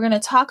 We're going to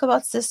talk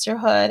about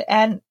sisterhood,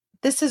 and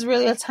this is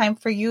really a time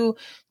for you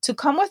to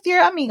come with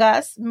your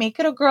amigas, make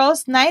it a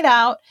girls' night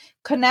out,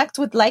 connect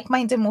with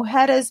like-minded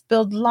mujeres,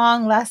 build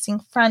long-lasting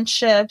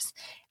friendships,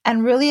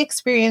 and really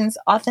experience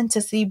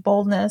authenticity,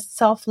 boldness,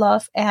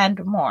 self-love,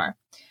 and more.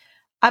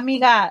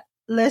 Amiga,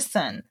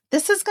 listen,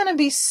 this is going to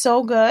be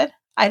so good.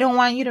 I don't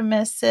want you to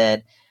miss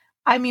it.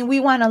 I mean, we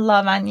want to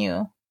love on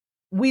you.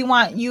 We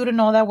want you to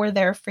know that we're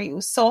there for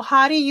you. So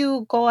how do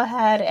you go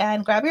ahead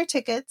and grab your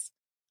tickets?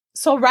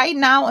 So right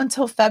now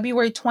until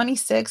February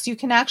 26th, you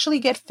can actually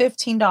get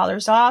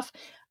 $15 off.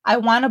 I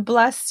want to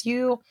bless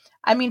you.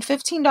 I mean,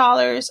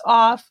 $15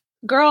 off.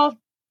 Girl,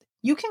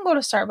 you can go to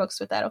Starbucks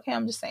with that. Okay,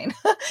 I'm just saying.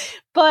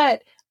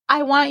 But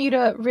I want you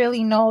to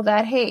really know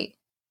that, hey,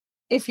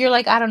 if you're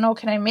like, I don't know,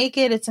 can I make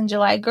it? It's in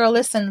July. Girl,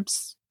 listen,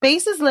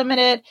 space is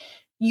limited.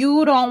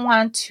 You don't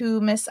want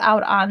to miss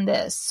out on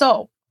this.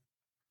 So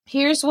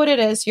here's what it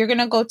is. You're going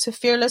to go to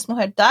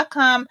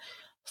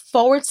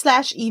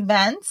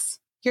fearlessmujer.com/events.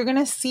 You're going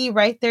to see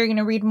right there. You're going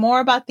to read more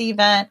about the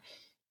event.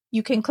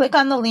 You can click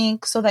on the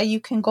link so that you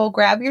can go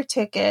grab your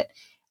ticket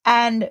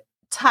and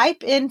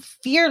type in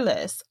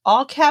fearless,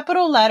 all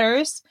capital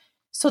letters,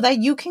 so that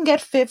you can get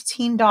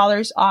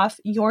 $15 off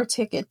your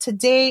ticket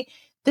today.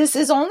 This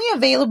is only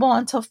available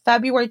until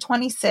February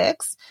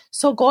 26th.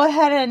 So go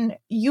ahead and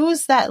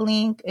use that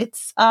link.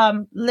 It's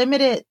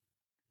limited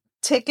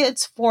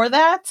tickets for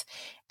that.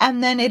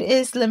 And then it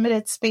is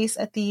limited space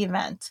at the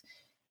event.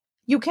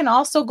 You can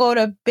also go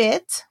to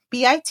bit.ly/Rise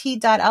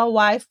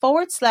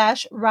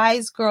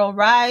Girl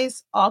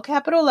Rise, all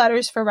capital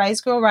letters for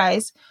Rise Girl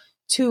Rise,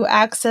 to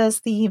access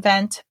the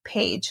event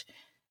page.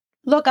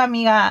 Look,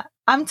 amiga,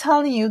 I'm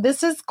telling you,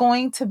 this is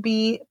going to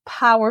be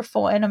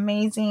powerful and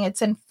amazing.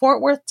 It's in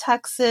Fort Worth,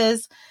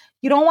 Texas.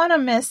 You don't want to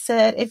miss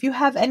it. If you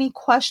have any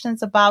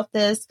questions about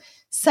this,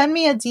 send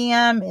me a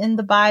DM in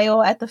the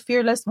bio at the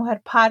Fearless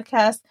Mujer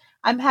podcast.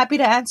 I'm happy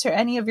to answer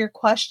any of your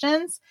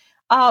questions.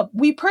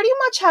 We pretty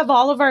much have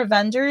all of our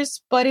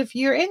vendors, but if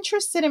you're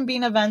interested in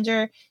being a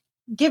vendor,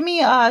 give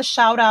me a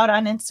shout out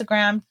on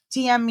Instagram,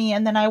 DM me,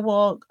 and then I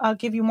will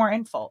give you more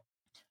info.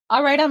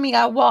 All right,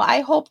 amiga. Well,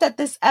 I hope that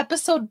this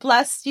episode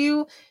blessed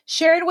you.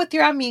 Share it with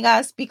your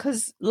amigas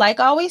because, like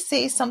I always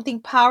say, something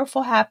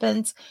powerful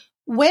happens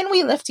when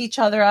we lift each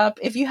other up.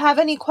 If you have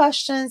any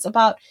questions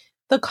about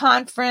the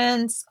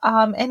conference,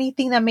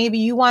 anything that maybe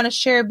you want to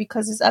share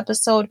because this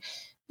episode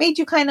made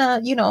you kind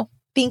of,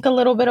 think a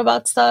little bit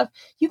about stuff,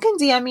 you can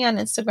DM me on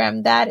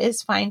Instagram. That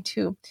is fine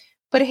too.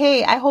 But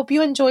hey, I hope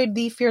you enjoyed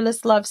the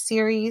Fearless Love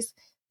series.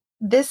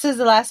 This is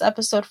the last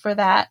episode for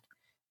that.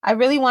 I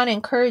really want to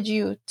encourage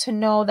you to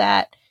know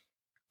that,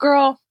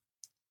 girl,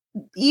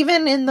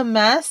 even in the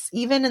mess,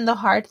 even in the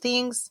hard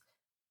things,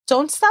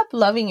 don't stop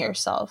loving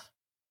yourself.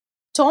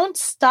 Don't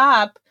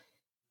stop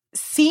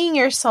seeing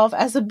yourself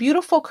as a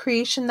beautiful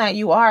creation that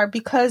you are,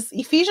 because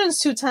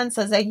Ephesians 2:10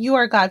 says that you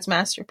are God's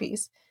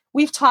masterpiece.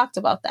 We've talked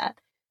about that.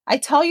 I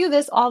tell you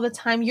this all the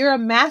time. You're a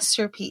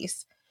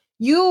masterpiece.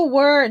 You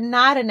were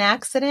not an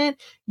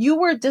accident. You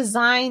were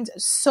designed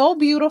so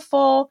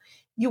beautiful.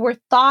 You were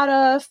thought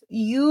of.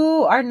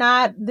 You are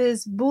not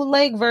this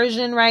bootleg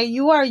version, right?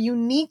 You are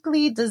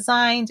uniquely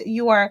designed.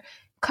 You are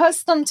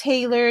custom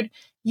tailored.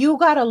 You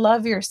got to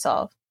love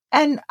yourself.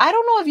 And I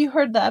don't know if you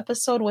heard the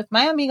episode with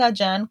my amiga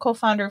Jen,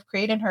 co-founder of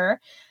Create and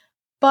Her,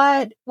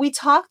 but we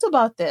talked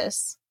about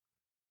this.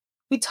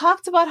 We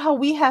talked about how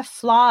we have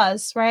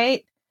flaws,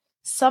 right?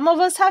 Some of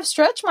us have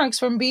stretch marks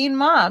from being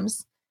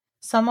moms.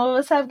 Some of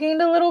us have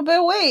gained a little bit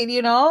of weight,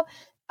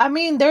 I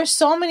mean, there's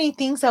so many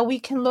things that we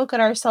can look at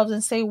ourselves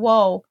and say,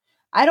 whoa,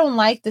 I don't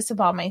like this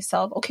about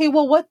myself. Okay,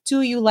 well, what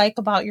do you like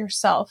about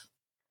yourself?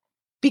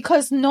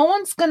 Because no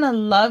one's going to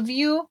love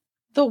you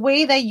the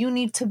way that you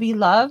need to be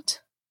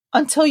loved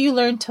until you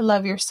learn to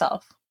love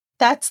yourself.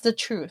 That's the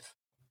truth.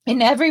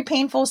 In every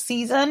painful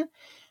season,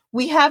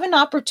 we have an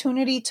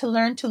opportunity to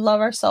learn to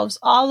love ourselves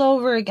all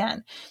over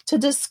again, to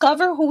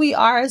discover who we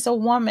are as a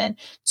woman,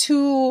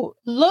 to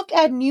look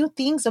at new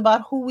things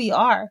about who we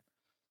are.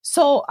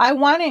 So I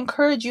want to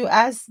encourage you,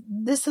 as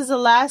this is the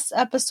last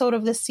episode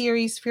of the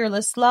series,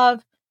 Fearless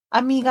Love.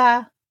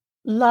 Amiga,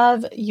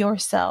 love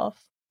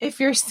yourself.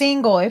 If you're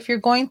single, if you're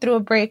going through a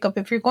breakup,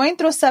 if you're going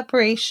through a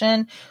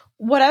separation,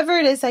 whatever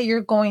it is that you're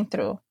going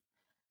through,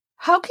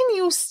 how can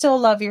you still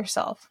love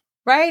yourself,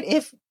 right?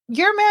 If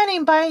your man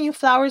ain't buying you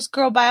flowers,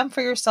 girl, buy them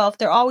for yourself.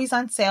 They're always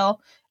on sale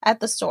at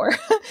the store.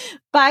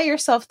 Buy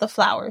yourself the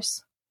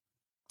flowers.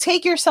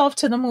 Take yourself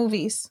to the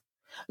movies.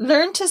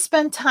 Learn to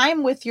spend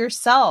time with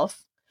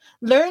yourself.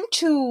 Learn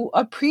to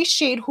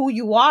appreciate who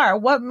you are.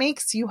 What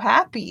makes you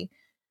happy?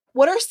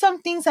 What are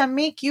some things that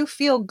make you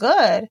feel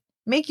good?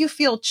 Make you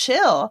feel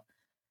chill?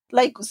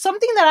 Like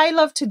something that I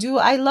love to do,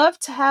 I love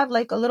to have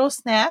like a little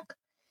snack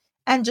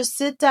and just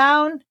sit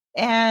down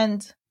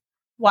and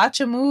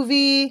watch a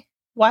movie,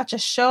 watch a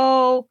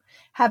show,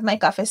 have my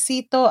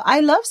cafecito. I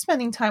love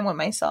spending time with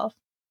myself.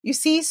 You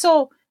see,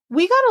 so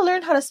we got to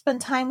learn how to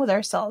spend time with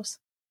ourselves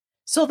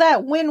so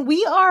that when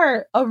we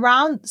are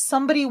around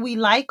somebody we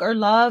like or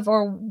love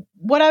or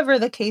whatever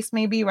the case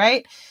may be,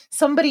 right?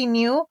 Somebody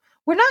new,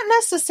 we're not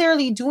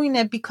necessarily doing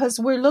it because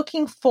we're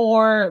looking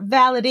for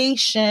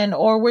validation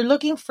or we're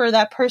looking for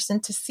that person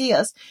to see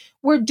us.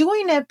 We're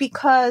doing it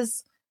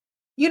because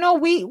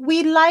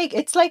we like,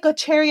 it's like a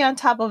cherry on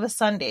top of a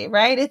sundae,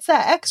 right? It's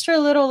that extra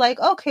little like,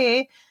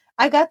 okay,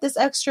 I got this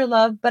extra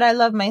love, but I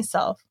love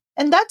myself.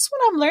 And that's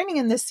what I'm learning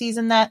in this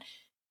season, that,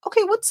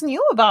 okay, what's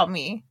new about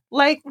me?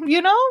 Like,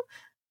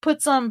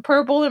 put some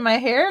purple in my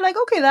hair. Like,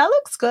 okay, that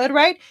looks good,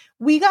 right?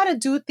 We got to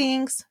do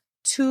things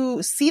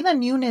to see the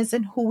newness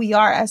in who we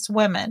are as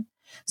women.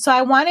 So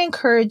I want to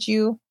encourage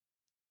you,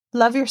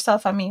 love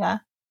yourself,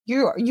 amiga.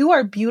 You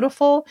are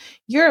beautiful.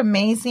 You're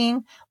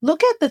amazing.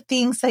 Look at the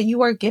things that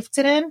you are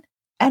gifted in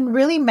and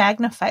really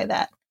magnify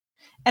that.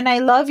 And I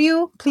love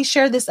you. Please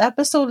share this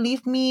episode.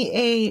 Leave me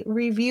a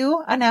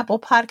review on Apple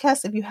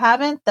Podcasts if you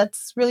haven't.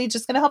 That's really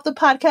just going to help the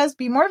podcast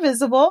be more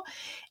visible.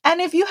 And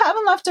if you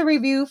haven't left a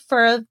review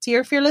for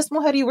Dear Fearless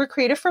Mujer, you were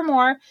created for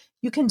more,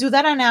 you can do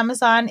that on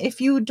Amazon.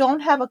 If you don't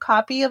have a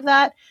copy of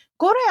that,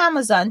 go to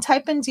Amazon,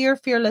 type in Dear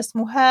Fearless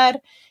Mujer.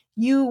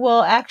 You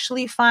will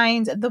actually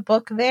find the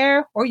book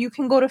there, or you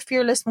can go to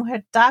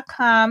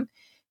fearlessmujer.com,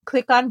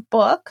 click on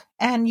book,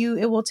 and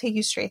it will take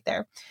you straight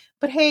there.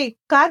 But hey,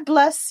 God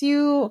bless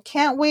you.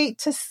 Can't wait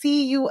to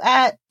see you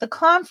at the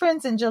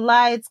conference in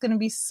July. It's going to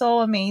be so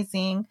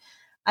amazing.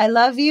 I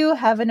love you.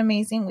 Have an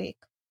amazing week.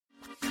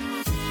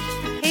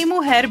 Hey,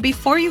 mujer,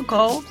 before you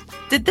go,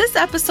 did this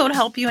episode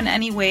help you in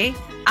any way?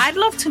 I'd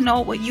love to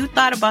know what you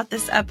thought about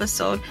this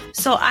episode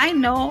so I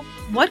know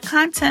what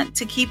content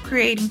to keep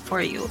creating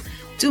for you.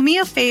 Do me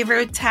a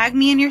favor, tag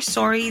me in your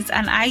stories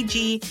on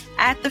IG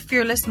at the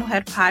Fearless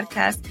Mujer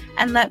Podcast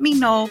and let me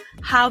know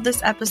how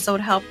this episode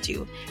helped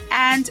you.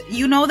 And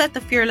you know that the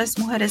Fearless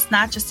Mujer is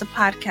not just a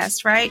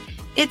podcast, right?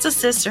 It's a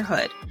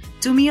sisterhood.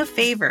 Do me a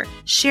favor,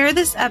 share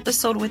this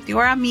episode with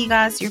your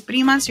amigas, your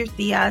primas, your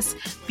tias,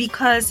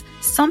 because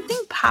something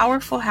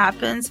powerful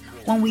happens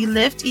when we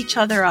lift each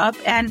other up,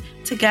 and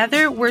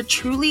together we're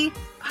truly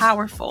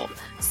powerful.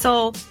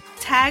 So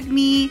tag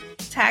me,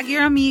 tag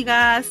your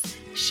amigas,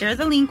 share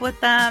the link with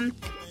them.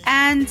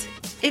 And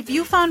if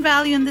you found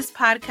value in this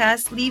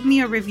podcast, leave me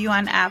a review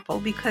on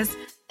Apple, because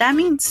that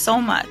means so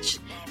much.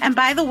 And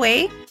by the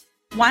way,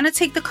 want to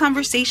take the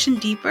conversation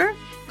deeper?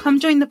 Come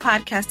join the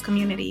podcast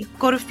community.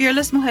 Go to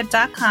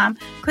fearlessmujer.com,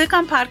 click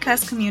on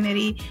podcast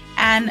community,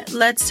 and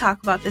let's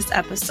talk about this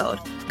episode.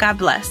 God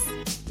bless.